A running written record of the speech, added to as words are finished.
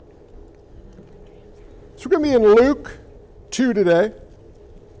So we're going to be in Luke 2 today.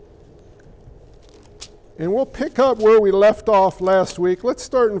 And we'll pick up where we left off last week. Let's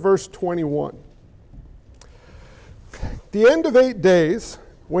start in verse 21. The end of 8 days,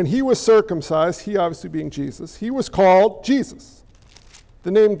 when he was circumcised, he obviously being Jesus, he was called Jesus, the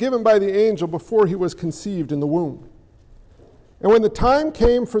name given by the angel before he was conceived in the womb. And when the time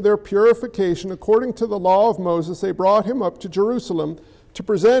came for their purification, according to the law of Moses, they brought him up to Jerusalem to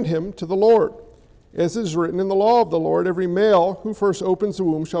present him to the Lord. As is written in the law of the Lord, every male who first opens the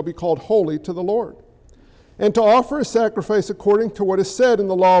womb shall be called holy to the Lord. And to offer a sacrifice according to what is said in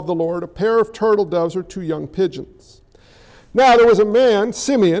the law of the Lord, a pair of turtle doves or 2 young pigeons. Now there was a man,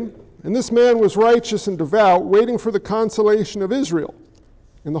 Simeon, and this man was righteous and devout, waiting for the consolation of Israel.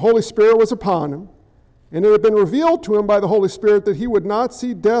 And the Holy Spirit was upon him. And it had been revealed to him by the Holy Spirit that he would not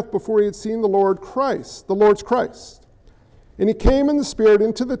see death before he had seen the Lord's Christ. And he came in the Spirit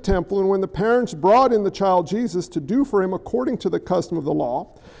into the temple, and when the parents brought in the child Jesus to do for him according to the custom of the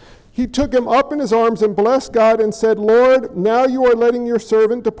law, he took him up in his arms and blessed God and said, Lord, now you are letting your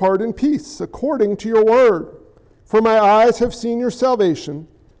servant depart in peace, according to your word. For my eyes have seen your salvation,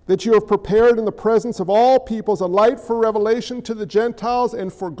 that you have prepared in the presence of all peoples a light for revelation to the Gentiles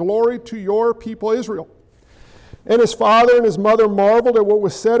and for glory to your people Israel. And his father and his mother marveled at what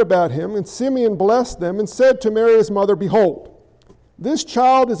was said about him, and Simeon blessed them and said to Mary his mother, Behold, this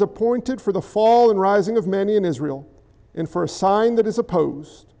child is appointed for the fall and rising of many in Israel, and for a sign that is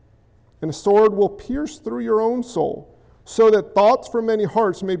opposed. And a sword will pierce through your own soul, so that thoughts from many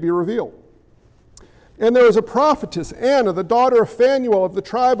hearts may be revealed. And there was a prophetess, Anna, the daughter of Phanuel of the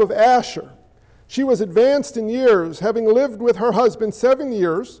tribe of Asher. She was advanced in years, having lived with her husband 7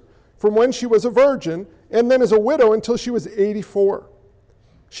 years, from when she was a virgin, and then as a widow until she was 84.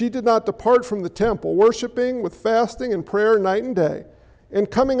 She did not depart from the temple, worshiping with fasting and prayer night and day. And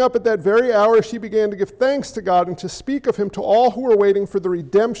coming up at that very hour, she began to give thanks to God and to speak of him to all who were waiting for the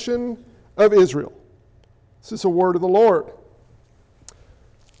redemption of Israel. This is a word of the Lord.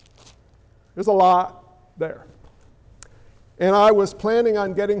 There's a lot there. And I was planning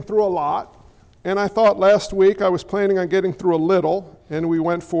on getting through a lot. And I thought last week I was planning on getting through a little. And we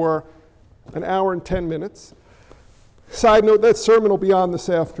went for an hour and 10 minutes. Side note, that sermon will be on this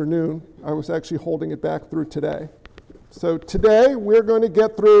afternoon. I was actually holding it back through today. So today we're going to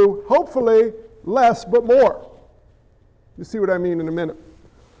get through, hopefully, less but more. You see what I mean in a minute.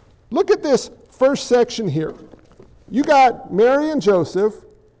 Look at this first section here. You got Mary and Joseph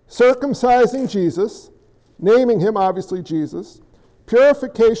circumcising Jesus, naming him obviously Jesus,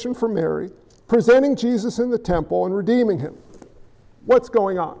 purification for Mary, presenting Jesus in the temple and redeeming him. What's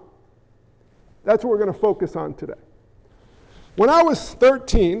going on? That's what we're going to focus on today. When I was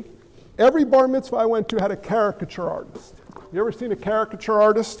 13, every bar mitzvah I went to had a caricature artist. You ever seen a caricature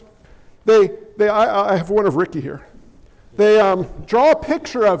artist? I have one of Ricky here. They draw a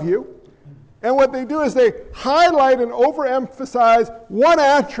picture of you, and what they do is they highlight and overemphasize one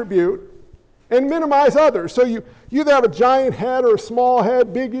attribute and minimize others. So you either have a giant head or a small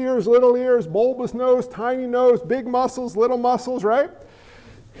head, big ears, little ears, bulbous nose, tiny nose, big muscles, little muscles, right?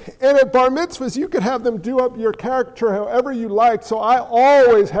 And at bar mitzvahs, you could have them do up your caricature however you like. So I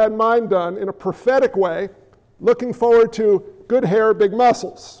always had mine done in a prophetic way, looking forward to good hair, big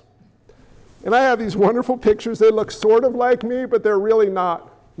muscles. And I have these wonderful pictures. They look sort of like me, but they're really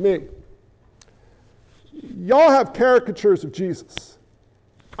not me. Y'all have caricatures of Jesus.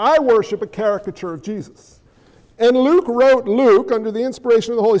 I worship a caricature of Jesus. And Luke wrote Luke under the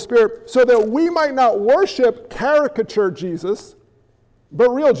inspiration of the Holy Spirit so that we might not worship caricature Jesus, but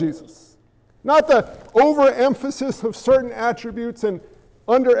real Jesus. Not the overemphasis of certain attributes and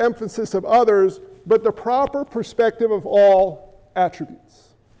underemphasis of others, but the proper perspective of all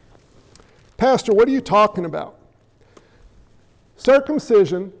attributes. Pastor, what are you talking about?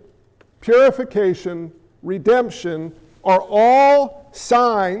 Circumcision, purification, redemption are all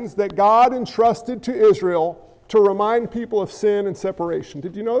signs that God entrusted to Israel to remind people of sin and separation.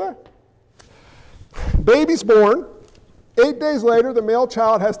 Did you know that? Baby's born. 8 days later, the male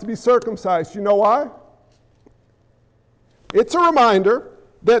child has to be circumcised. You know why? It's a reminder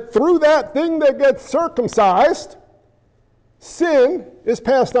that through that thing that gets circumcised, sin is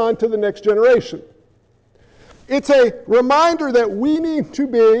passed on to the next generation. It's a reminder that we need to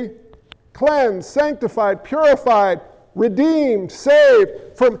be cleansed, sanctified, purified, redeemed,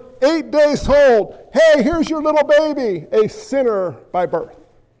 saved from 8 days old. Hey, here's your little baby, a sinner by birth.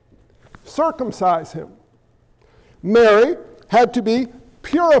 Circumcise him. Mary had to be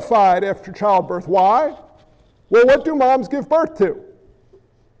purified after childbirth. Why? Well, what do moms give birth to?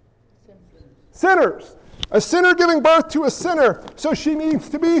 Sinners. A sinner giving birth to a sinner. So she needs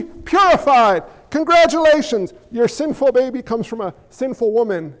to be purified. Congratulations, your sinful baby comes from a sinful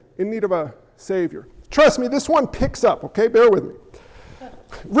woman in need of a Savior. Trust me, this one picks up, okay? Bear with me.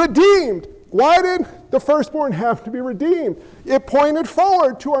 Redeemed. Why did the firstborn have to be redeemed? It pointed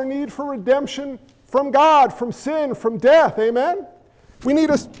forward to our need for redemption from God, from sin, from death. Amen? We need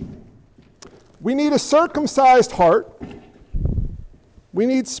a circumcised heart. We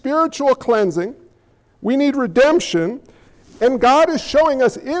need spiritual cleansing. We need redemption. And God is showing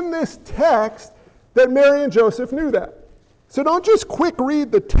us in this text that Mary and Joseph knew that. So don't just quick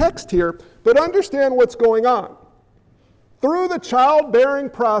read the text here, but understand what's going on. Through the childbearing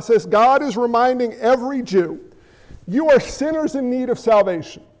process, God is reminding every Jew, you are sinners in need of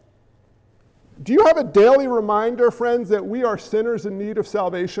salvation. Do you have a daily reminder, friends, that we are sinners in need of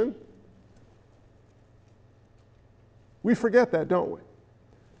salvation? We forget that, don't we?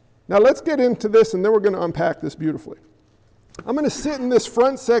 Now let's get into this, and then we're going to unpack this beautifully. I'm going to sit in this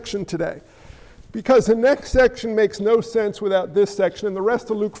front section today because the next section makes no sense without this section, and the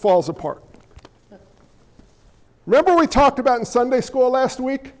rest of Luke falls apart. Remember we talked about in Sunday school last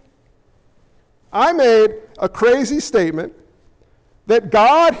week? I made a crazy statement that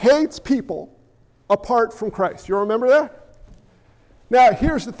God hates people apart from Christ. You remember that? Now,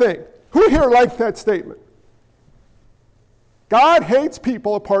 here's the thing. Who here liked that statement? God hates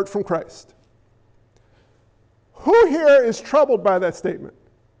people apart from Christ. Who here is troubled by that statement?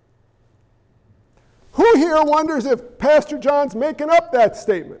 Who here wonders if Pastor John's making up that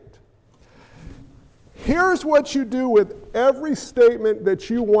statement? Here's what you do with every statement that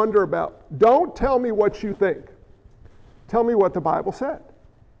you wonder about. Don't tell me what you think. Tell me what the Bible said.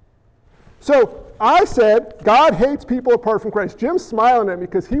 So I said, God hates people apart from Christ. Jim's smiling at me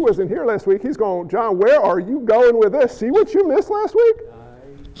because he wasn't here last week. He's going, John, where are you going with this? See what you missed last week?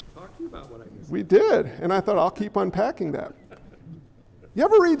 I talked to you about what I missed. We did, and I thought I'll keep unpacking that. You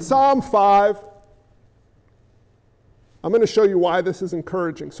ever read Psalm 5? I'm going to show you why this is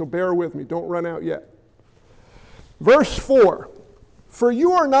encouraging, so bear with me. Don't run out yet. Verse 4, for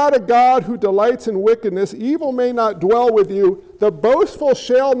you are not a God who delights in wickedness. Evil may not dwell with you. The boastful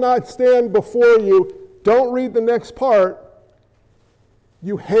shall not stand before you. Don't read the next part.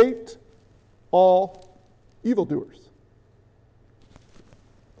 You hate all evildoers.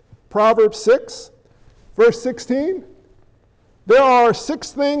 Proverbs 6, verse 16. There are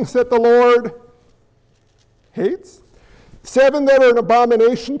 6 things that the Lord hates, 7 that are an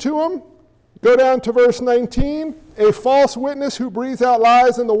abomination to him. Go down to verse 19. A false witness who breathes out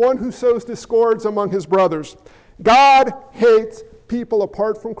lies and the one who sows discords among his brothers. God hates people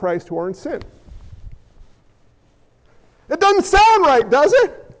apart from Christ who are in sin. It doesn't sound right, does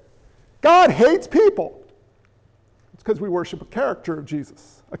it? God hates people. It's because we worship a caricature of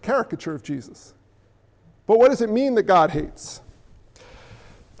Jesus. A caricature of Jesus. But what does it mean that God hates?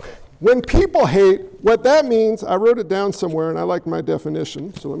 When people hate, what that means, I wrote it down somewhere and I like my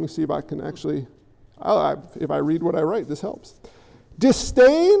definition, so let me see if I can actually, if I read what I write, this helps.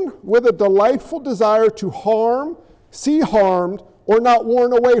 Disdain with a delightful desire to harm, see harmed, or not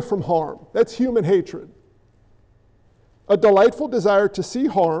warn away from harm. That's human hatred. A delightful desire to see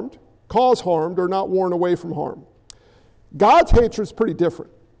harmed, cause harmed, or not warn away from harm. God's hatred is pretty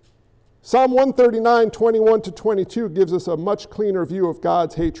different. Psalm 139, 21 to 22 gives us a much cleaner view of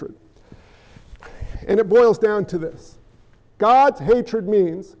God's hatred. And it boils down to this. God's hatred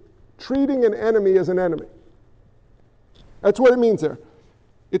means treating an enemy as an enemy. That's what it means there.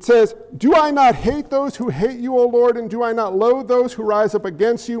 It says, do I not hate those who hate you, O Lord, and do I not loathe those who rise up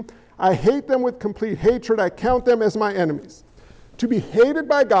against you? I hate them with complete hatred. I count them as my enemies. To be hated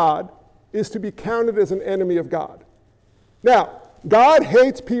by God is to be counted as an enemy of God. Now, God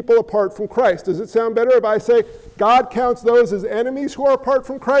hates people apart from Christ. Does it sound better if I say God counts those as enemies who are apart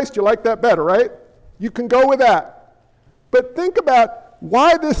from Christ? You like that better, right? You can go with that. But think about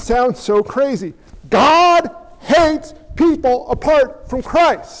why this sounds so crazy. God hates people apart from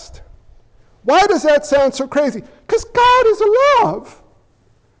Christ. Why does that sound so crazy? Because God is love.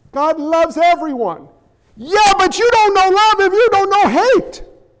 God loves everyone. Yeah, but you don't know love if you don't know hate.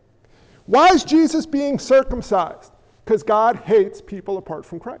 Why is Jesus being circumcised? Because God hates people apart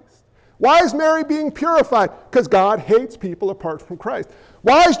from Christ. Why is Mary being purified? Because God hates people apart from Christ.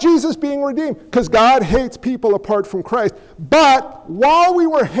 Why is Jesus being redeemed? Because God hates people apart from Christ. But while we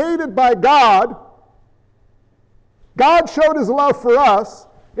were hated by God, God showed his love for us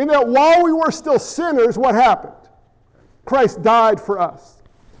in that while we were still sinners, what happened? Christ died for us.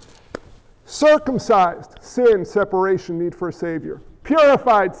 Circumcised, sin, separation, need for a Savior.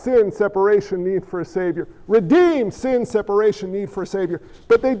 Purified, sin, separation, need for a Savior. Redeemed, sin, separation, need for a Savior.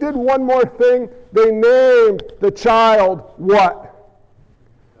 But they did one more thing. They named the child what?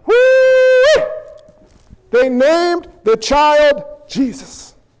 Whee! They named the child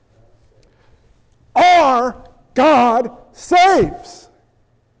Jesus. Our God saves.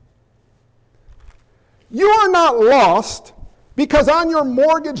 You are not lost because on your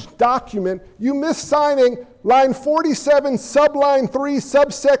mortgage document you missed signing line 47, subline 3,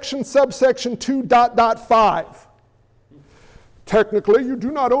 subsection 2, ... 5. Technically, you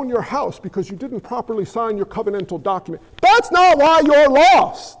do not own your house because you didn't properly sign your covenantal document. That's not why you're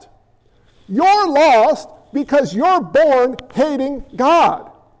lost. You're lost because you're born hating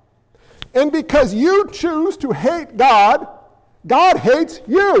God. And because you choose to hate God, God hates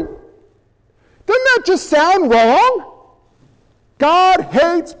you. Doesn't that just sound wrong? God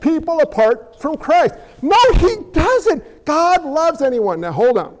hates people apart from Christ. No, he doesn't. God loves anyone. Now,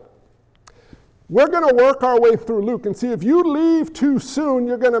 hold on. We're going to work our way through Luke and see if you leave too soon,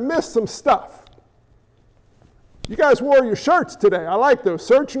 you're going to miss some stuff. You guys wore your shirts today. I like those.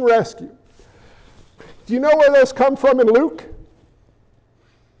 Search and rescue. Do you know where those come from in Luke?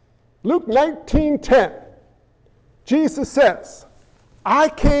 Luke 19:10. Jesus says, I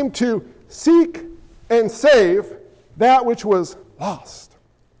came to seek and save that which was lost.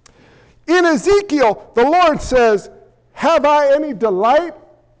 In Ezekiel, the Lord says, have I any delight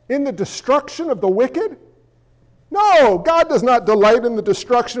in the destruction of the wicked? No, God does not delight in the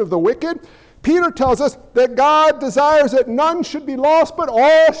destruction of the wicked. Peter tells us that God desires that none should be lost, but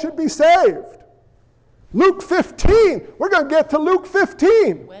all should be saved. Luke 15. We're going to get to Luke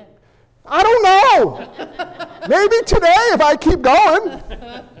 15. When? I don't know. Maybe today if I keep going.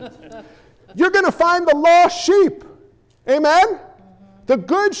 You're going to find the lost sheep. Amen? Mm-hmm. The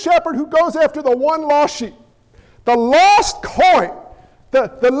good shepherd who goes after the one lost sheep. The lost coin.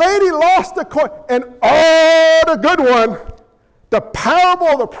 The lady lost the coin. And the good one. The parable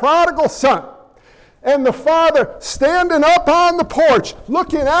of the prodigal son. And the father standing up on the porch,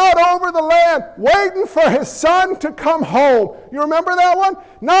 looking out over the land, waiting for his son to come home. You remember that one?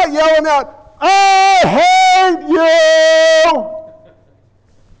 Not yelling out, I hate you!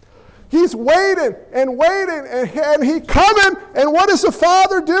 He's waiting, and he coming, and what does the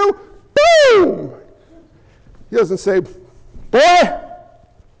father do? Boom! He doesn't say, boy,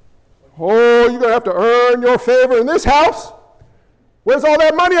 you're going to have to earn your favor in this house. Where's all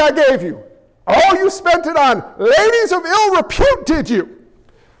that money I gave you? Oh, you spent it on ladies of ill repute, did you?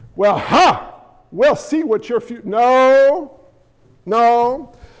 Well, we'll see what your future... No,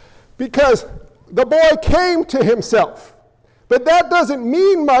 because the boy came to himself. But that doesn't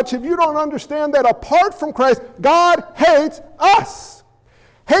mean much if you don't understand that apart from Christ, God hates us.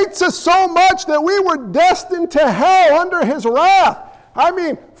 Hates us so much that we were destined to hell under his wrath. I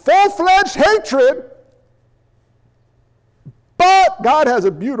mean, full-fledged hatred. But God has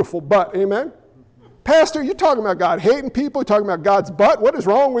a beautiful butt, amen? Pastor, you're talking about God hating people, you're talking about God's butt. What is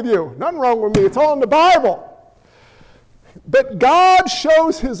wrong with you? Nothing wrong with me. It's all in the Bible. But God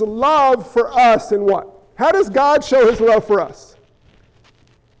shows his love for us in what? How does God show his love for us?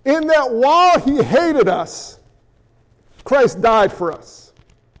 In that while he hated us, Christ died for us.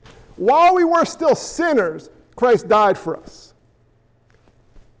 While we were still sinners, Christ died for us.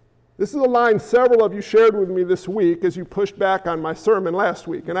 This is a line several of you shared with me this week as you pushed back on my sermon last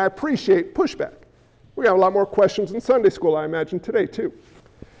week, and I appreciate pushback. We have a lot more questions in Sunday school, I imagine, today too.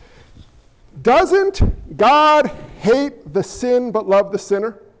 Doesn't God hate the sin but love the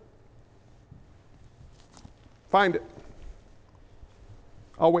sinner? Find it.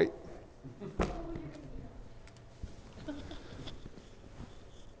 I'll wait.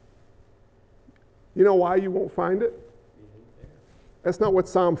 You know why you won't find it? That's not what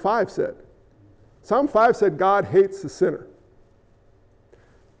Psalm 5 said. Psalm 5 said God hates the sinner.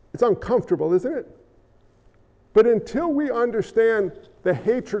 It's uncomfortable, isn't it? But until we understand the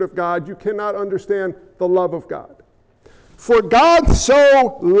hatred of God, you cannot understand the love of God. For God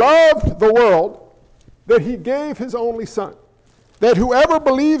so loved the world that he gave his only son, that whoever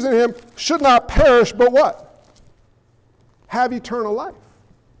believes in him should not perish, but what? Have eternal life.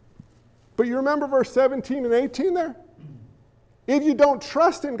 But you remember verse 17 and 18 there? If you don't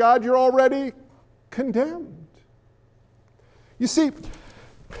trust in God, you're already condemned. You see,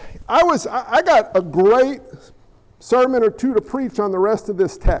 I got a great sermon or two to preach on the rest of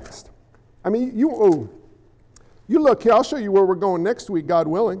this text. I mean, you look here, I'll show you where we're going next week, God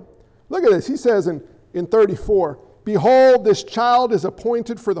willing. Look at this. He says in 34, behold, this child is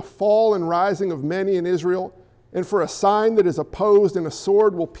appointed for the fall and rising of many in Israel, and for a sign that is opposed, and a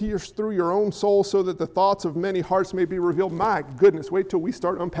sword will pierce through your own soul so that the thoughts of many hearts may be revealed. My goodness, wait till we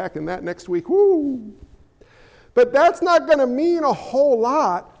start unpacking that next week. Woo! But that's not going to mean a whole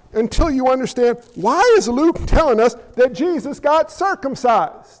lot until you understand why is Luke telling us that Jesus got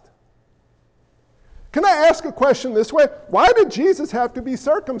circumcised? Can I ask a question this way? Why did Jesus have to be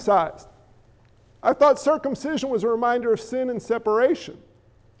circumcised? I thought circumcision was a reminder of sin and separation.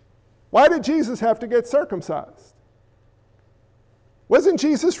 Why did Jesus have to get circumcised? Wasn't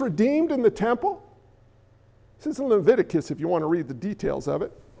Jesus redeemed in the temple? This is in Leviticus if you want to read the details of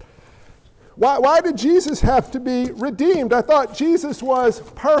it. Why did Jesus have to be redeemed? I thought Jesus was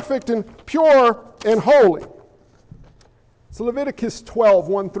perfect and pure and holy. It's Leviticus 12,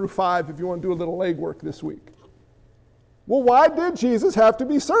 1 through 5, if you want to do a little legwork this week. Well, why did Jesus have to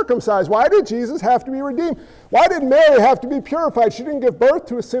be circumcised? Why did Jesus have to be redeemed? Why did Mary have to be purified? She didn't give birth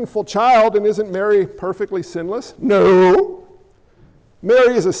to a sinful child, and isn't Mary perfectly sinless? No.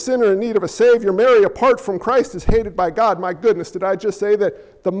 Mary is a sinner in need of a Savior. Mary, apart from Christ, is hated by God. My goodness, did I just say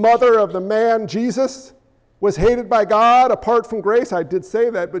that the mother of the man, Jesus, was hated by God apart from grace? I did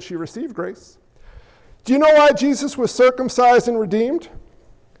say that, but she received grace. Do you know why Jesus was circumcised and redeemed?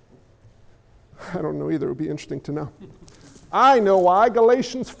 I don't know either. It would be interesting to know. I know why.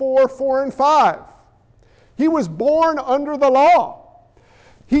 Galatians 4, 4 and 5. He was born under the law.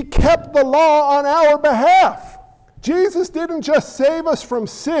 He kept the law on our behalf. Jesus didn't just save us from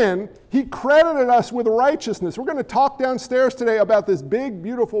sin, he credited us with righteousness. We're going to talk downstairs today about this big,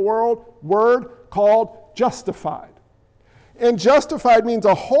 beautiful word called justified. And justified means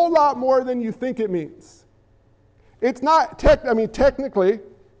a whole lot more than you think it means. It's not, technically,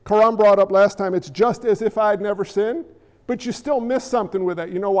 Karam brought up last time, it's just as if I'd never sinned, but you still miss something with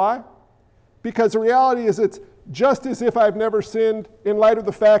that. You know why? Because the reality is it's just as if I've never sinned in light of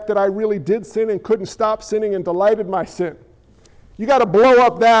the fact that I really did sin and couldn't stop sinning and delighted my sin. You got to blow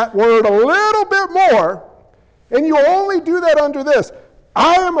up that word a little bit more, and you only do that under this.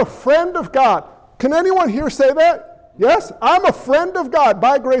 I am a friend of God. Can anyone here say that? Yes? I'm a friend of God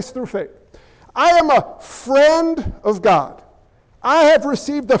by grace through faith. I am a friend of God. I have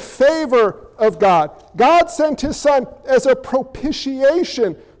received the favor of God. God sent his Son as a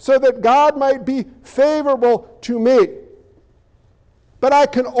propitiation so that God might be favorable to me. But I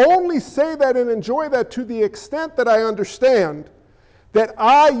can only say that and enjoy that to the extent that I understand that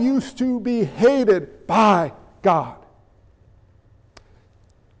I used to be hated by God.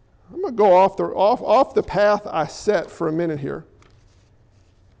 I'm going to go off the path I set for a minute here.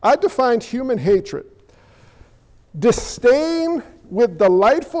 I defined human hatred. Disdain with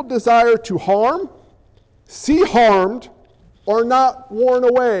delightful desire to harm, see harmed, or not worn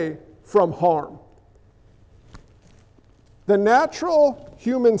away from harm. The natural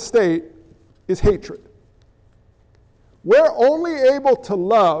human state is hatred. We're only able to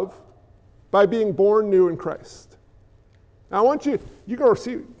love by being born new in Christ. Now I want you go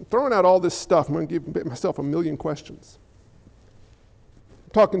see, throwing out all this stuff, I'm going to give myself a million questions.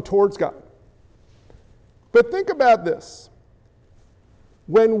 I'm talking towards God. But think about this.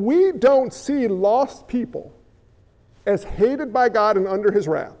 When we don't see lost people as hated by God and under his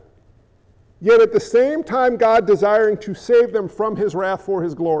wrath, yet at the same time God desiring to save them from his wrath for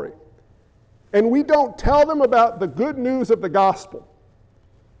his glory, and we don't tell them about the good news of the gospel,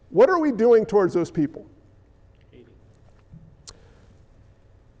 what are we doing towards those people? Hating.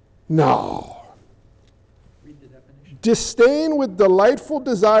 No. Read the definition. Disdain with delightful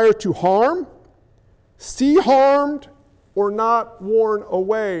desire to harm, see harmed, or not worn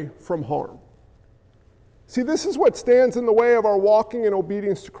away from harm. See, this is what stands in the way of our walking in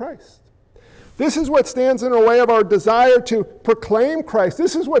obedience to Christ. This is what stands in our way of our desire to proclaim Christ.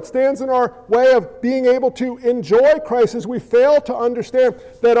 This is what stands in our way of being able to enjoy Christ as we fail to understand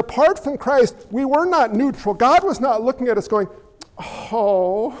that apart from Christ, we were not neutral. God was not looking at us going,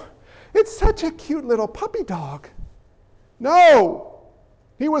 oh, it's such a cute little puppy dog. No.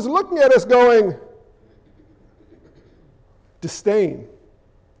 He was looking at us going, disdain,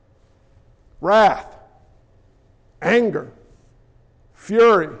 wrath, anger,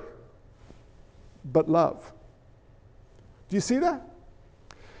 fury, but love. Do you see that?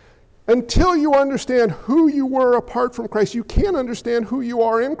 Until you understand who you were apart from Christ, you can't understand who you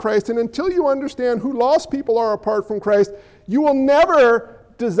are in Christ. And until you understand who lost people are apart from Christ, you will never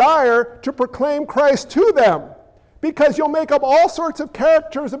desire to proclaim Christ to them. Because you'll make up all sorts of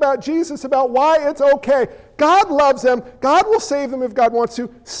characters about Jesus, about why it's okay. God loves them. God will save them if God wants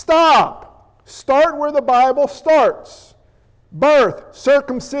to. Stop. Start where the Bible starts. Birth,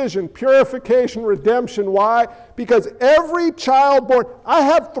 circumcision, purification, redemption. Why? Because every child born, I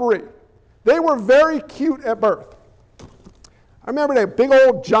have 3. They were very cute at birth. I remember they big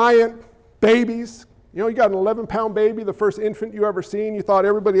old giant babies. You know, you got an 11-pound baby, the first infant you ever seen. You thought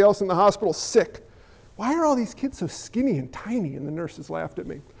everybody else in the hospital sick. Why are all these kids so skinny and tiny? And the nurses laughed at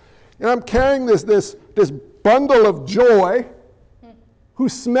me. And I'm carrying this bundle of joy who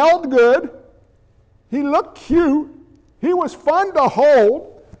smelled good. He looked cute. He was fun to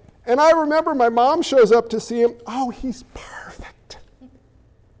hold. And I remember my mom shows up to see him. Oh, he's perfect.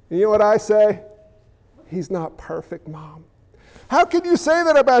 And you know what I say? He's not perfect, Mom. How can you say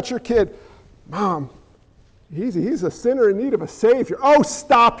that about your kid? Mom, he's a sinner in need of a Savior. Oh,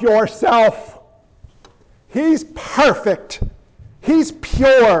 stop yourself. He's perfect. He's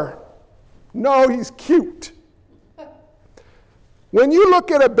pure. No, he's cute. When you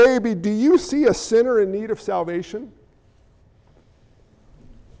look at a baby, do you see a sinner in need of salvation?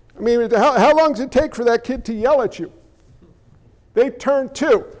 I mean, how long does it take for that kid to yell at you? They turn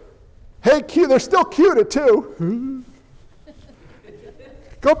 2. Hey, cute, they're still cute at 2.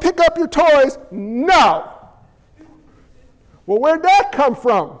 Go pick up your toys. No. Well, where'd that come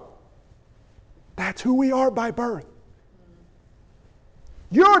from? That's who we are by birth.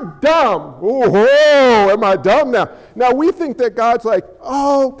 You're dumb. Oh, am I dumb now? Now we think that God's like,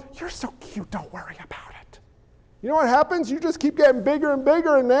 oh, you're so cute, don't worry about it. You know what happens? You just keep getting bigger and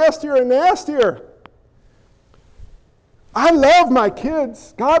bigger and nastier and nastier. I love my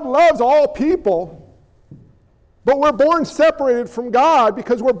kids. God loves all people. But we're born separated from God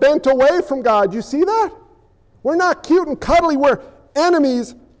because we're bent away from God. You see that? We're not cute and cuddly. We're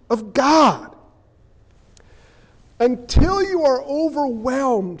enemies of God. Until you are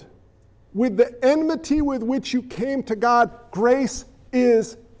overwhelmed with the enmity with which you came to God, grace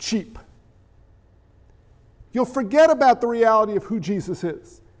is cheap. You'll forget about the reality of who Jesus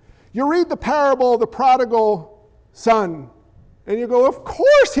is. You read the parable of the prodigal son, and you go, of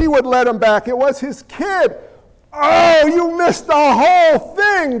course he would let him back. It was his kid. Oh, you missed the whole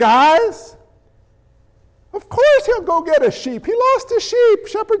thing, guys. Of course he'll go get a sheep. He lost a sheep.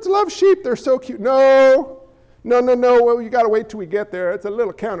 Shepherds love sheep. They're so cute. No. Well, you got to wait till we get there. It's a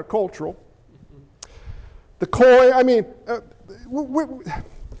little countercultural. The coin, I mean, we're going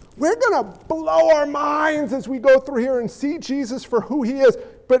to blow our minds as we go through here and see Jesus for who he is.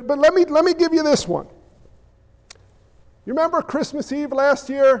 But let me give you this one. You remember Christmas Eve last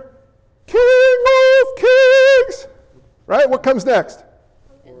year? King of Kings. Right? What comes next?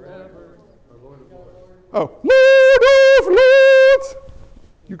 Forever. Lord of Lords. Oh, Lord of Lords.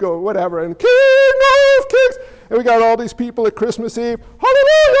 You go, whatever, and King of Kings. And we got all these people at Christmas Eve.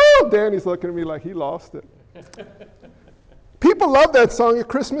 Hallelujah! Danny's looking at me like he lost it. People love that song at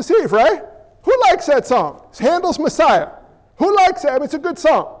Christmas Eve, right? Who likes that song? It's Handel's Messiah. Who likes it? I mean, it's a good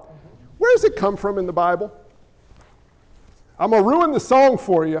song. Where does it come from in the Bible? I'm going to ruin the song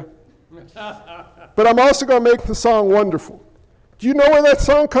for you, but I'm also going to make the song wonderful. Do you know where that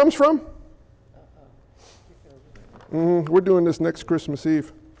song comes from? We're doing this next Christmas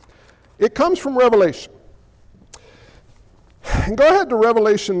Eve. It comes from Revelation. And go ahead to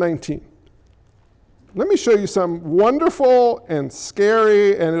Revelation 19. Let me show you something wonderful and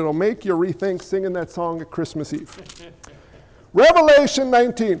scary, and it'll make you rethink singing that song at Christmas Eve. Revelation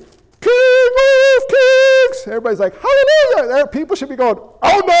 19. King of Kings. Everybody's like, hallelujah. People should be going,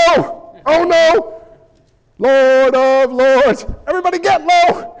 oh no, oh no. Lord of Lords. Everybody get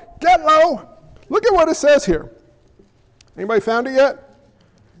low, get low. Look at what it says here. Anybody found it yet?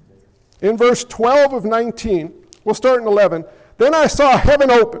 In verse 12 of 19, we'll start in 11. Then I saw heaven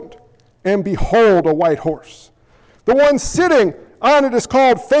opened, and behold, a white horse. The one sitting on it is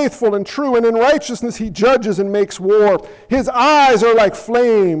called Faithful and True, and in righteousness he judges and makes war. His eyes are like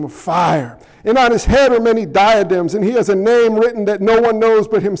flame of fire, and on his head are many diadems, and he has a name written that no one knows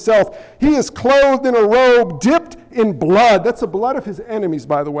but himself. He is clothed in a robe dipped in blood. That's the blood of his enemies,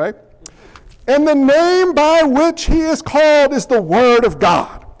 by the way. And the name by which he is called is the Word of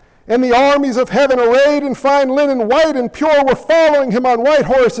God. And the armies of heaven, arrayed in fine linen, white and pure, were following him on white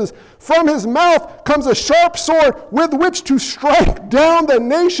horses. From his mouth comes a sharp sword with which to strike down the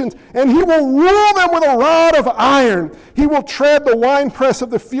nations, and he will rule them with a rod of iron. He will tread the winepress of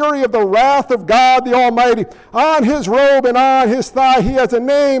the fury of the wrath of God the Almighty. On his robe and on his thigh he has a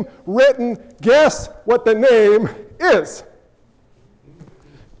name written. Guess what the name is?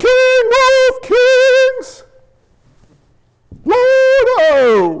 King of Kings.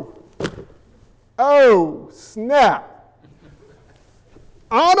 Lord, oh, snap.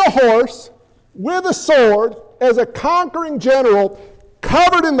 On a horse, with a sword, as a conquering general,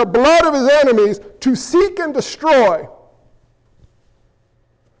 covered in the blood of his enemies, to seek and destroy.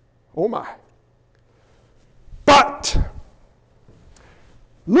 Oh my. But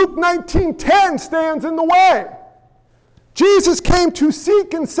Luke 19:10 stands in the way. Jesus came to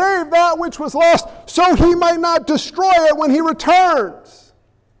seek and save that which was lost, so he might not destroy it when he returns.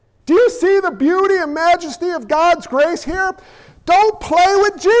 Do you see the beauty and majesty of God's grace here? Don't play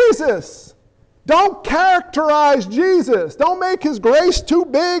with Jesus. Don't characterize Jesus. Don't make his grace too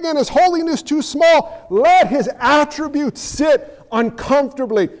big and his holiness too small. Let his attributes sit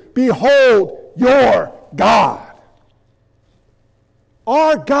uncomfortably. Behold your God.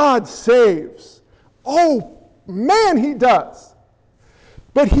 Our God saves. Oh, man, he does.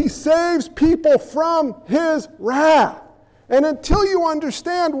 But he saves people from his wrath. And until you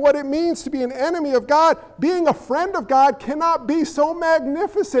understand what it means to be an enemy of God, being a friend of God cannot be so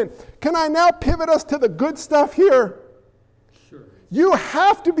magnificent. Can I now pivot us to the good stuff here? Sure. You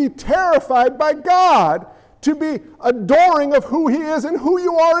have to be terrified by God to be adoring of who he is and who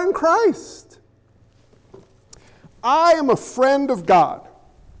you are in Christ. I am a friend of God.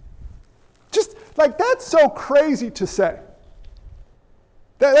 Just like, that's so crazy to say.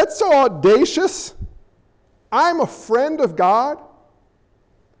 That's so audacious. I'm a friend of God.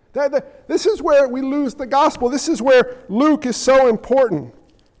 This is where we lose the gospel. This is where Luke is so important.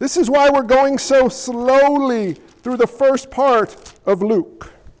 This is why we're going so slowly through the first part of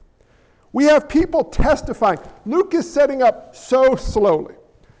Luke. We have people testifying. Luke is setting up so slowly.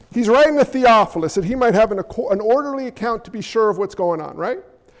 He's writing to Theophilus that he might have an orderly account to be sure of what's going on, right?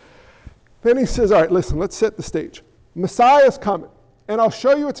 Then he says, all right, listen, let's set the stage. Messiah's coming. And I'll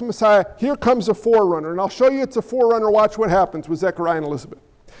show you it's a Messiah. Here comes a forerunner. And I'll show you it's a forerunner. Watch what happens with Zechariah and Elizabeth.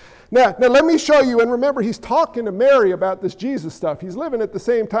 Now let me show you. And remember, he's talking to Mary about this Jesus stuff. He's living at the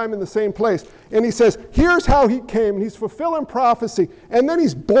same time in the same place. And he says, here's how he came. And he's fulfilling prophecy. And then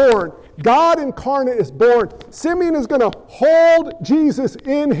he's born. God incarnate is born. Simeon is going to hold Jesus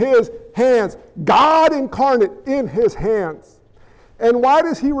in his hands. God incarnate in his hands. And why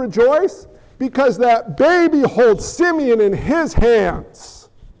does he rejoice? Because that baby holds Simeon in his hands.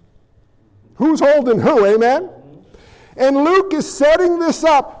 Who's holding who? Amen? And Luke is setting this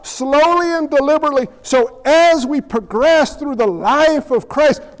up slowly and deliberately. So as we progress through the life of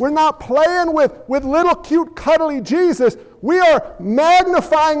Christ, we're not playing with little cute cuddly Jesus. We are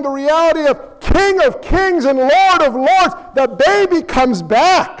magnifying the reality of King of Kings and Lord of Lords. The baby comes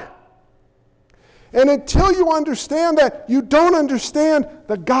back. And until you understand that, you don't understand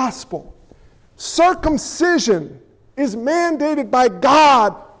the gospel. Circumcision is mandated by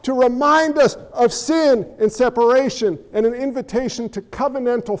God to remind us of sin and separation and an invitation to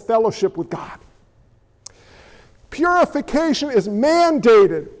covenantal fellowship with God. Purification is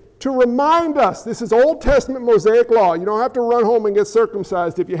mandated to remind us. This is Old Testament Mosaic law. You don't have to run home and get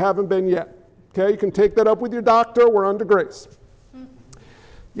circumcised if you haven't been yet. Okay, you can take that up with your doctor. We're under grace.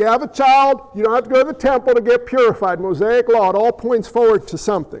 You have a child, you don't have to go to the temple to get purified. Mosaic law, it all points forward to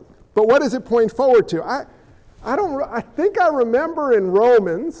something. But what does it point forward to? I think I remember in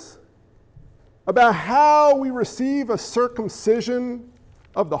Romans about how we receive a circumcision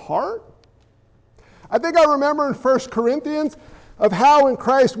of the heart. I think I remember in 1 Corinthians of how in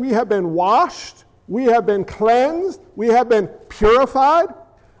Christ we have been washed, we have been cleansed, we have been purified.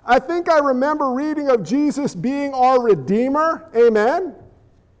 I think I remember reading of Jesus being our Redeemer. Amen?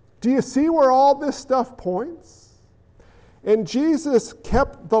 Do you see where all this stuff points? And Jesus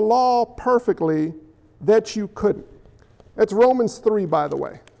kept the law perfectly that you couldn't. That's Romans 3, by the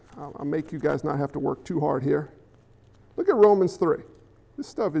way. I'll make you guys not have to work too hard here. Look at Romans 3. This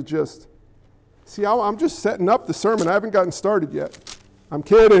stuff is just... See, I'm just setting up the sermon. I haven't gotten started yet. I'm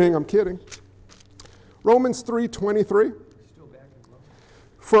kidding. Romans 3:23.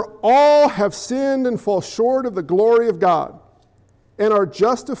 For all have sinned and fall short of the glory of God, and are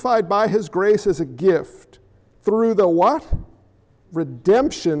justified by his grace as a gift through the what?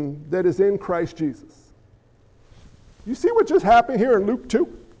 Redemption that is in Christ Jesus. You see what just happened here in Luke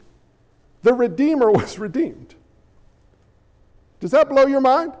 2? The Redeemer was redeemed. Does that blow your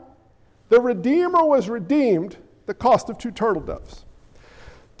mind? The Redeemer was redeemed, the cost of 2 turtle doves.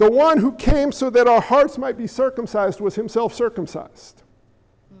 The one who came so that our hearts might be circumcised was himself circumcised.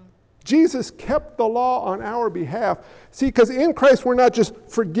 Jesus kept the law on our behalf. See, because in Christ we're not just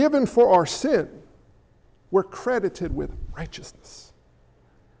forgiven for our sin, we're credited with righteousness.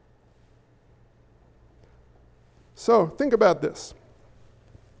 So think about this.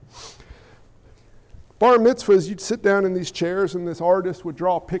 Bar mitzvahs, you'd sit down in these chairs and this artist would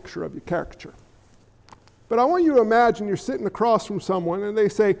draw a picture of your caricature. But I want you to imagine you're sitting across from someone and they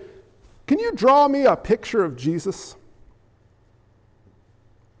say, can you draw me a picture of Jesus?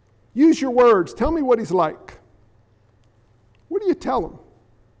 Use your words. Tell me what he's like. What do you tell him?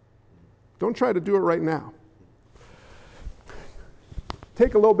 Don't try to do it right now.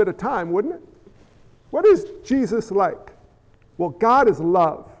 Take a little bit of time, wouldn't it? What is Jesus like? Well, God is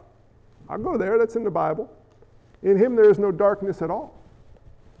love. I'll go there. That's in the Bible. In him there is no darkness at all.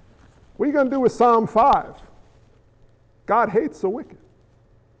 What are you going to do with Psalm 5? God hates the wicked.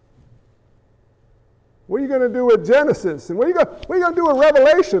 What are you going to do with Genesis? And what are you going to do with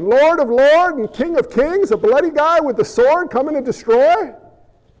Revelation? Lord of Lords and King of Kings, a bloody guy with the sword coming to destroy?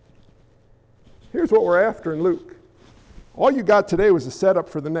 Here's what we're after in Luke. All you got today was a setup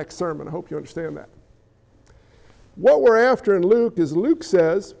for the next sermon. I hope you understand that. What we're after in Luke is Luke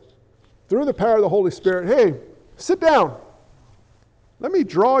says, through the power of the Holy Spirit, hey, sit down. Let me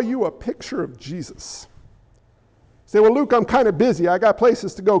draw you a picture of Jesus. Say, well, Luke, I'm kind of busy. I got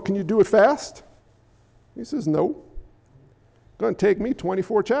places to go. Can you do it fast? He says, no. It's going to take me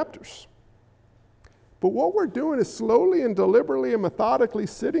 24 chapters. But what we're doing is slowly and deliberately and methodically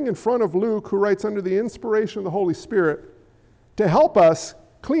sitting in front of Luke, who writes under the inspiration of the Holy Spirit, to help us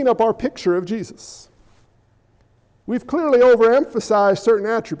clean up our picture of Jesus. We've clearly overemphasized certain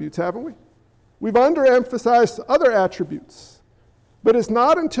attributes, haven't we? We've underemphasized other attributes. But it's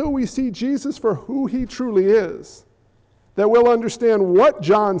not until we see Jesus for who he truly is that we'll understand what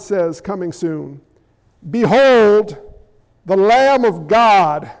John says coming soon. Behold, the Lamb of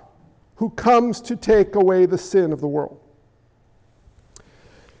God who comes to take away the sin of the world.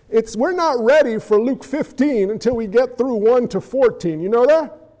 We're not ready for Luke 15 until we get through 1 to 14. You know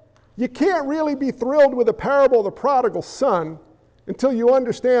that? You can't really be thrilled with the parable of the prodigal son until you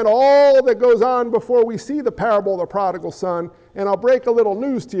understand all that goes on before we see the parable of the prodigal son. And I'll break a little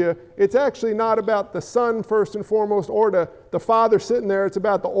news to you. It's actually not about the son first and foremost or the father sitting there. It's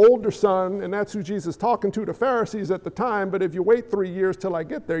about the older son, and that's who Jesus is talking to the Pharisees at the time. But if you wait 3 years till I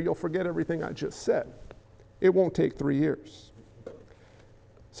get there, you'll forget everything I just said. It won't take 3 years.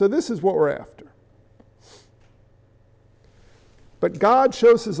 So this is what we're after. But God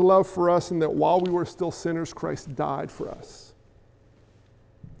shows his love for us in that while we were still sinners, Christ died for us.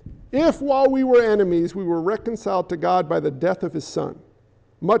 If while we were enemies, we were reconciled to God by the death of his Son,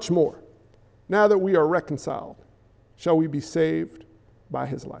 much more, now that we are reconciled, shall we be saved by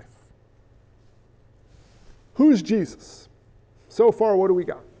his life. Who's Jesus? So far, what do we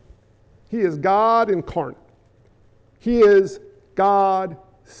got? He is God incarnate. He is God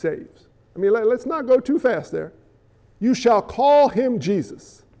saves. I mean, let's not go too fast there. You shall call him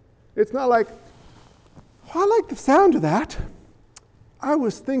Jesus. It's not like, oh, I like the sound of that. I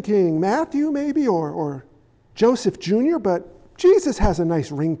was thinking Matthew maybe or Joseph Jr., but Jesus has a nice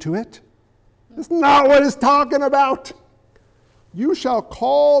ring to it. That's not what it's talking about. You shall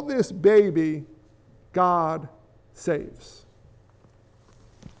call this baby God saves.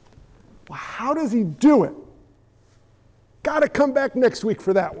 Well, how does he do it? Got to come back next week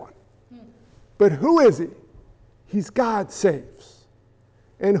for that one. But who is he? He's God saves.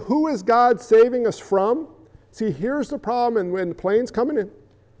 And who is God saving us from? See, here's the problem, and when the plane's coming in.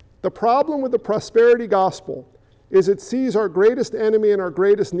 The problem with the prosperity gospel is it sees our greatest enemy and our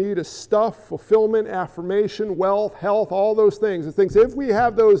greatest need as stuff, fulfillment, affirmation, wealth, health, all those things. It thinks if we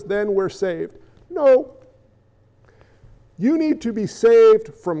have those, then we're saved. No. You need to be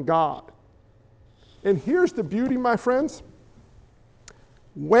saved from God. And here's the beauty, my friends.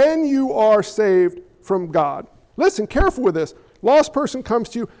 When you are saved from God, listen, careful with this. Lost person comes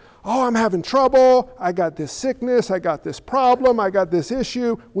to you, oh, I'm having trouble. I got this sickness. I got this problem. I got this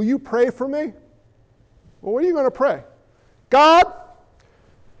issue. Will you pray for me? Well, what are you going to pray? God,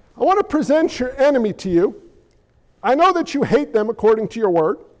 I want to present your enemy to you. I know that you hate them according to your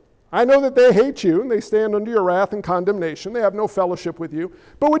word. I know that they hate you and they stand under your wrath and condemnation. They have no fellowship with you.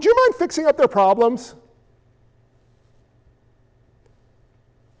 But would you mind fixing up their problems?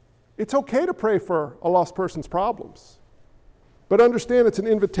 It's okay to pray for a lost person's problems. But understand it's an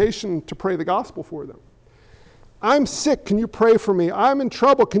invitation to pray the gospel for them. I'm sick, can you pray for me? I'm in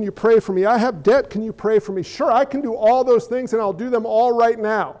trouble, can you pray for me? I have debt, can you pray for me? Sure, I can do all those things and I'll do them all right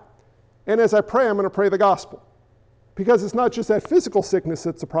now. And as I pray, I'm going to pray the gospel. Because it's not just that physical sickness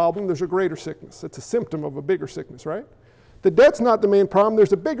that's a problem, there's a greater sickness. It's a symptom of a bigger sickness, right? The debt's not the main problem,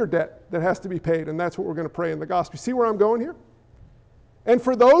 there's a bigger debt that has to be paid, and that's what we're going to pray in the gospel. You see where I'm going here? And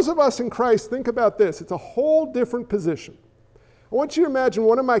for those of us in Christ, think about this. It's a whole different position. I want you to imagine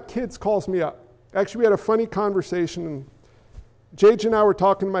one of my kids calls me up. Actually, we had a funny conversation, and JJ and I were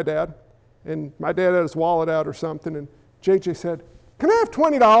talking to my dad, and my dad had his wallet out or something, and JJ said, can I have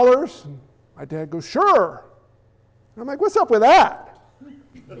 $20? And my dad goes, sure. And I'm like, what's up with that?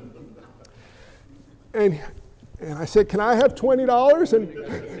 and I said, can I have $20?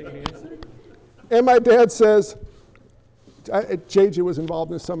 And my dad says, JJ was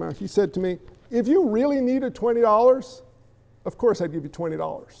involved in this somehow. He said to me, if you really needed $20, of course I'd give you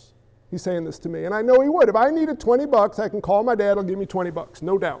 $20. He's saying this to me, and I know he would. If I needed $20, I can call my dad, he'll give me $20,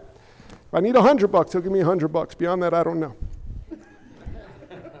 no doubt. If I need $100, he'll give me $100. Beyond that, I don't know.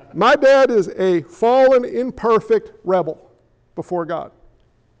 My dad is a fallen, imperfect rebel before God.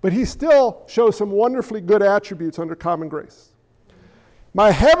 but he still shows some wonderfully good attributes under common grace.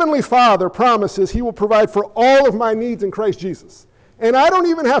 My heavenly Father promises he will provide for all of my needs in Christ Jesus. And I don't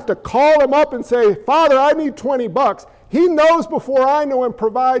even have to call him up and say, Father, I need $20. He knows before I know and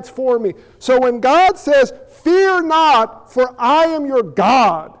provides for me. So when God says, fear not, for I am your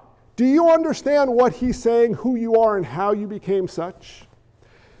God, do you understand what he's saying, who you are and how you became such?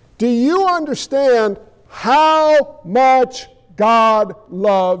 Do you understand how much God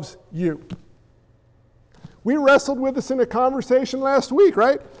loves you? We wrestled with this in a conversation last week,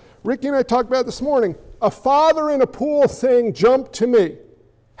 right? Ricky and I talked about it this morning. A father in a pool saying, jump to me.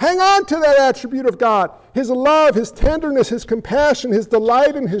 Hang on to that attribute of God. His love, his tenderness, his compassion, his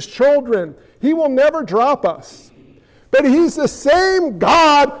delight in his children. He will never drop us. But he's the same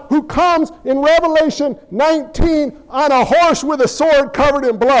God who comes in Revelation 19 on a horse with a sword covered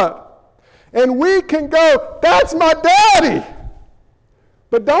in blood. And we can go, that's my daddy.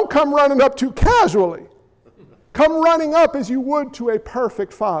 But don't come running up too casually. Come running up as you would to a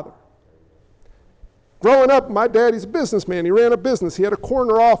perfect father. Growing up, my daddy's a businessman. He ran a business. He had a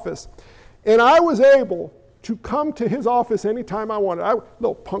corner office. And I was able to come to his office anytime I wanted.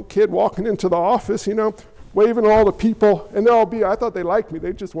 Little punk kid walking into the office, waving at all the people. And I thought they liked me.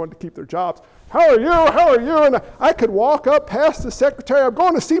 They just wanted to keep their jobs. How are you? How are you? And I could walk up past the secretary. I'm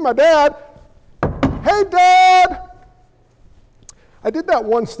going to see my dad. Hey, Dad! I did that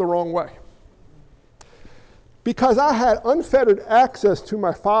once the wrong way. Because I had unfettered access to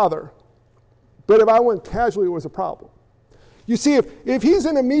my father, but if I went casually, it was a problem. You see, if he's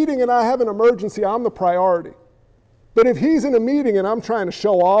in a meeting and I have an emergency, I'm the priority. But if he's in a meeting and I'm trying to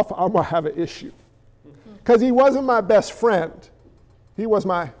show off, I'm going to have an issue. Because he wasn't my best friend. He was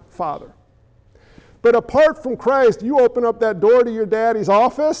my father. But apart from Christ, you open up that door to your daddy's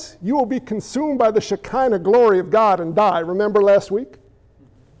office, you will be consumed by the Shekinah glory of God and die. Remember last week?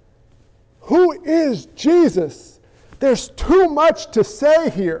 Who is Jesus? There's too much to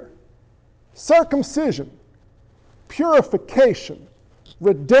say here. Circumcision, purification,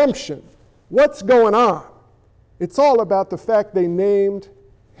 redemption. What's going on? It's all about the fact they named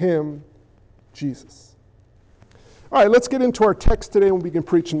him Jesus. All right, let's get into our text today and we can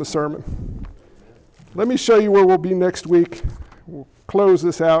preach in the sermon. Let me show you where we'll be next week. We'll close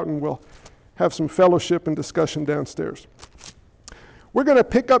this out and we'll have some fellowship and discussion downstairs. We're going to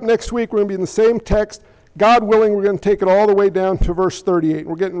pick up next week. We're going to be in the same text. God willing, we're going to take it all the way down to verse 38.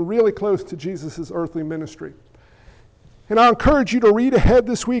 We're getting really close to Jesus' earthly ministry. And I'll encourage you to read ahead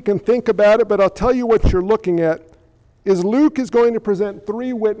this week and think about it, but I'll tell you what you're looking at is Luke is going to present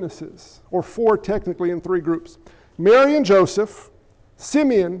three witnesses, or four technically in three groups. Mary and Joseph,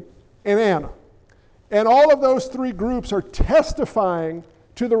 Simeon, and Anna. And all of those three groups are testifying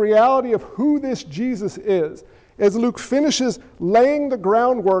to the reality of who this Jesus is. As Luke finishes laying the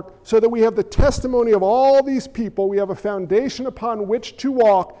groundwork so that we have the testimony of all these people, we have a foundation upon which to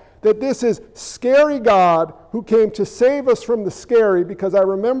walk, that this is scary God who came to save us from the scary, because I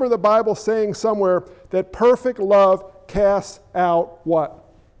remember the Bible saying somewhere that perfect love casts out what?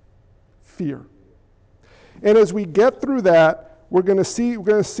 Fear. And as we get through that, we're going to see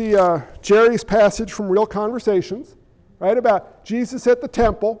Jerry's passage from Real Conversations, right, about Jesus at the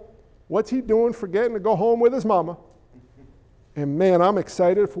temple. What's he doing? Forgetting to go home with his mama. And man, I'm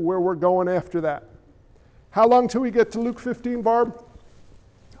excited for where we're going after that. How long till we get to Luke 15, Barb?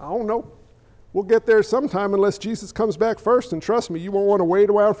 I don't know. We'll get there sometime unless Jesus comes back first. And trust me, you won't want to wait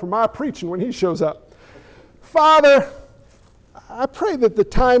around for my preaching when he shows up. Father, I pray that the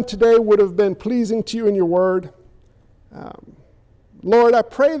time today would have been pleasing to you in your word. Lord, I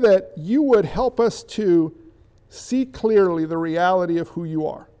pray that you would help us to see clearly the reality of who you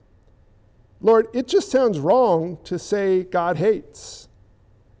are. Lord, it just sounds wrong to say God hates.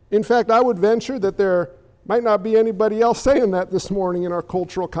 In fact, I would venture that there might not be anybody else saying that this morning in our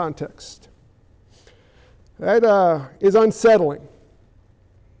cultural context. That is unsettling.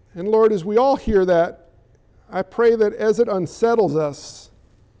 And Lord, as we all hear that, I pray that as it unsettles us,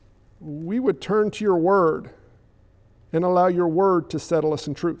 we would turn to your word and allow your word to settle us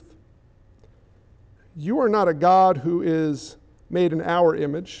in truth. You are not a God who is made in our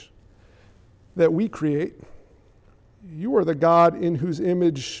image that we create. You are the God in whose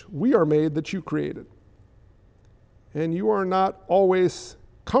image we are made that you created. And you are not always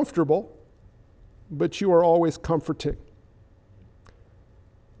comfortable, but you are always comforting.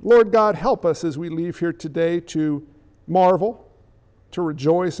 Lord God, help us as we leave here today to marvel, to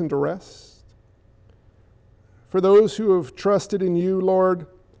rejoice, and to rest. For those who have trusted in you, Lord,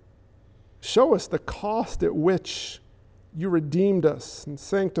 show us the cost at which you redeemed us and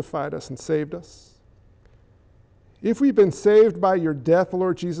sanctified us and saved us. If we've been saved by your death,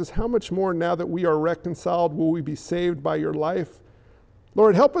 Lord Jesus, how much more now that we are reconciled will we be saved by your life?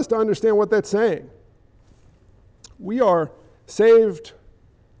 Lord, help us to understand what that's saying. We are saved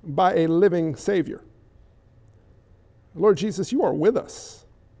by a living Savior. Lord Jesus, you are with us.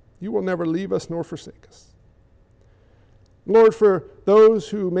 You will never leave us nor forsake us. Lord, for those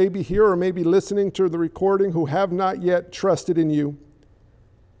who may be here or may be listening to the recording who have not yet trusted in you,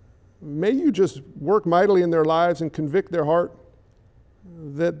 may you just work mightily in their lives and convict their heart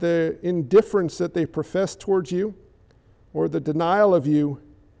that the indifference that they profess towards you or the denial of you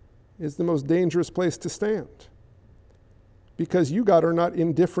is the most dangerous place to stand. Because you, God, are not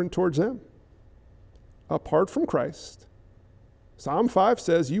indifferent towards them. Apart from Christ, Psalm 5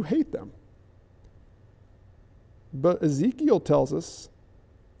 says you hate them. But Ezekiel tells us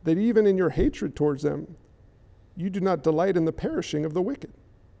that even in your hatred towards them, you do not delight in the perishing of the wicked.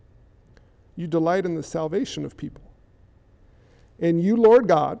 You delight in the salvation of people. And you, Lord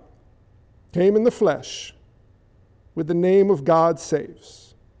God, came in the flesh with the name of God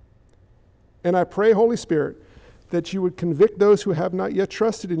saves. And I pray, Holy Spirit, that you would convict those who have not yet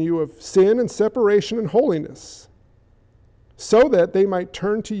trusted in you of sin and separation and holiness, so that they might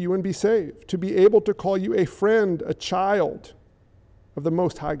turn to you and be saved, to be able to call you a friend, a child of the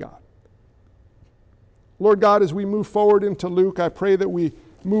Most High God. Lord God, as we move forward into Luke, I pray that we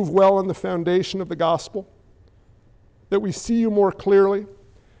move well on the foundation of the gospel, that we see you more clearly,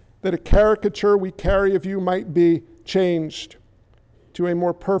 that a caricature we carry of you might be changed to a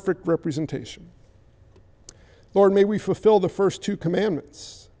more perfect representation. Lord, may we fulfill the first two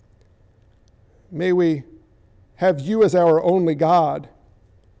commandments. May we have you as our only God,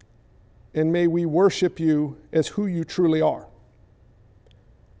 and may we worship you as who you truly are.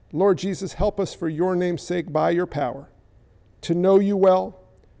 Lord Jesus, help us for your name's sake by your power to know you well,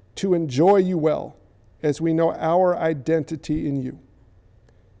 to enjoy you well, as we know our identity in you.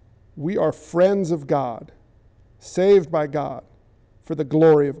 We are friends of God, saved by God, for the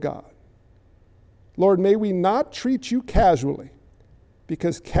glory of God. Lord, may we not treat you casually,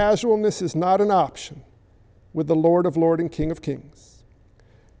 because casualness is not an option with the Lord of Lords and King of Kings.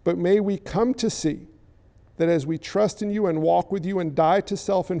 But may we come to see that as we trust in you and walk with you and die to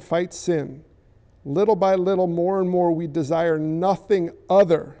self and fight sin, little by little, more and more, we desire nothing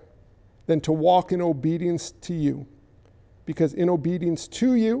other than to walk in obedience to you. Because in obedience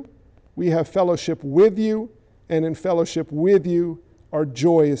to you, we have fellowship with you, and in fellowship with you, our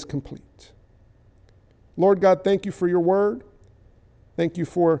joy is complete. Lord God, thank you for your word. Thank you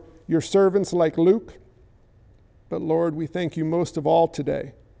for your servants like Luke. But Lord, we thank you most of all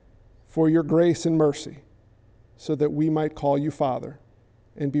today for your grace and mercy, so that we might call you Father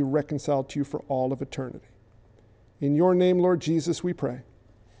and be reconciled to you for all of eternity. In your name, Lord Jesus, we pray.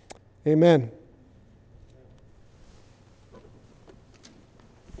 Amen.